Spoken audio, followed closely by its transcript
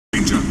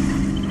Ranger.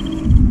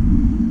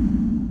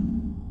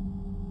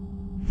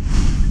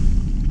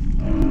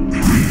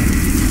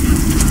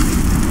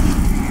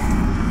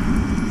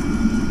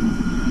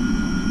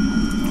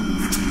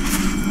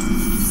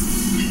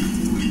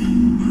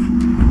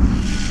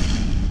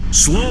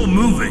 Slow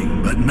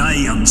moving, but nigh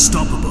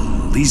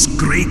unstoppable, these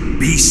great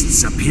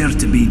beasts appear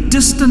to be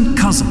distant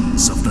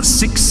cousins of the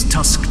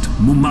six-tusked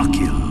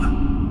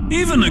Mumakil.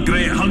 Even a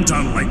great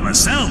hunter like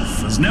myself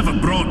has never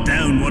brought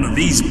down one of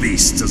these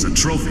beasts as a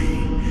trophy.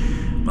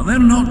 But they're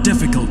not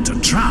difficult to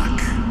track.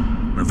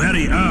 The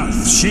very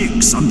earth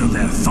shakes under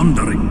their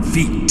thundering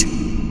feet.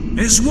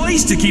 It's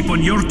wise to keep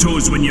on your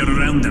toes when you're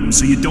around them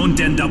so you don't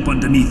end up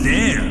underneath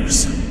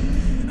theirs.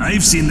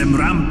 I've seen them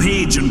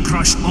rampage and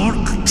crush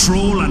orc,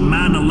 troll, and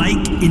man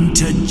alike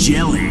into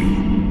jelly.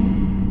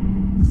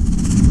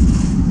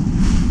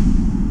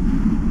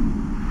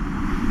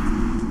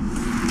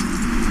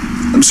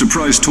 I'm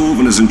surprised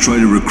Torvin isn't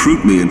trying to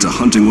recruit me into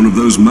hunting one of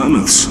those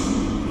mammoths.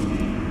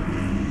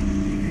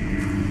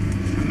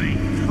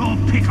 I'll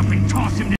pick up and toss him